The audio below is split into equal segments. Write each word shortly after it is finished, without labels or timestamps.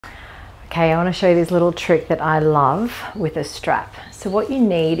Okay, I want to show you this little trick that I love with a strap. So what you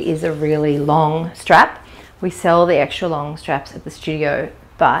need is a really long strap. We sell the extra long straps at the studio,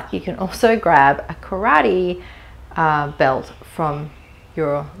 but you can also grab a karate belt from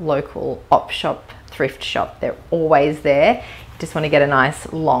your local op shop, thrift shop. They're always there. You just want to get a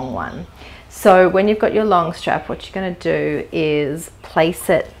nice long one. So when you've got your long strap, what you're going to do is place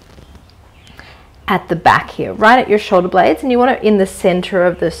it at the back here, right at your shoulder blades, and you want it in the center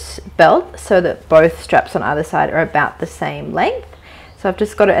of this belt so that both straps on either side are about the same length. So I've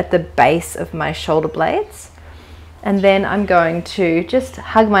just got it at the base of my shoulder blades, and then I'm going to just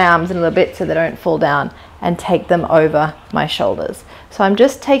hug my arms in a little bit so they don't fall down and take them over my shoulders. So I'm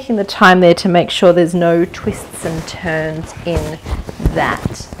just taking the time there to make sure there's no twists and turns in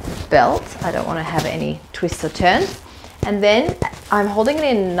that belt. I don't want to have any twists or turns. And then I'm holding it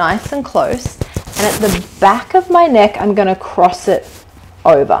in nice and close, and at the back of my neck I'm going to cross it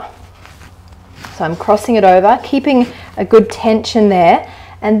over. So I'm crossing it over, keeping a good tension there,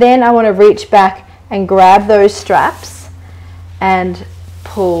 and then I want to reach back and grab those straps and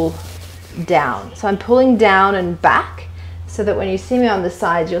pull down. So I'm pulling down and back so that when you see me on the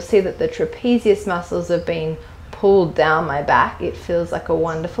sides, you'll see that the trapezius muscles have been pulled down my back. It feels like a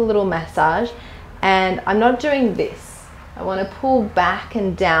wonderful little massage, and I'm not doing this. I want to pull back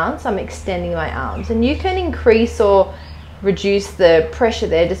and down, so I'm extending my arms, and you can increase or reduce the pressure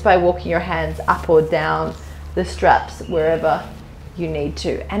there just by walking your hands up or down the straps wherever you need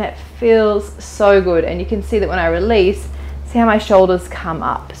to, and it feels so good. And you can see that when I release, see how my shoulders come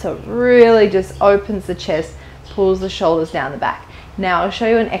up, so it really just opens the chest, pulls the shoulders down the back. Now I'll show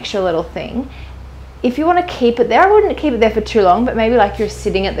you an extra little thing. If you want to keep it there, I wouldn't keep it there for too long, but maybe like you're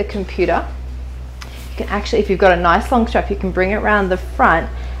sitting at the computer, you can actually, if you've got a nice long strap, you can bring it around the front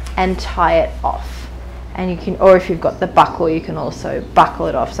and tie it off. And you can, or if you've got the buckle, you can also buckle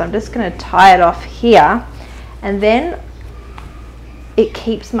it off. So I'm just going to tie it off here, and then it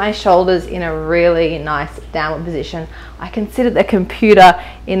keeps my shoulders in a really nice downward position. I can sit at the computer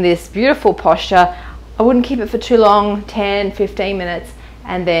in this beautiful posture. I wouldn't keep it for too long, 10, 15 minutes,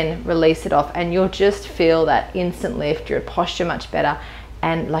 and then release it off, and you'll just feel that instant lift, your posture much better,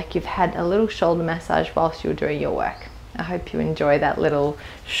 and like you've had a little shoulder massage whilst you're doing your work. I hope you enjoy that little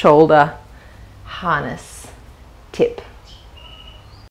shoulder harness tip.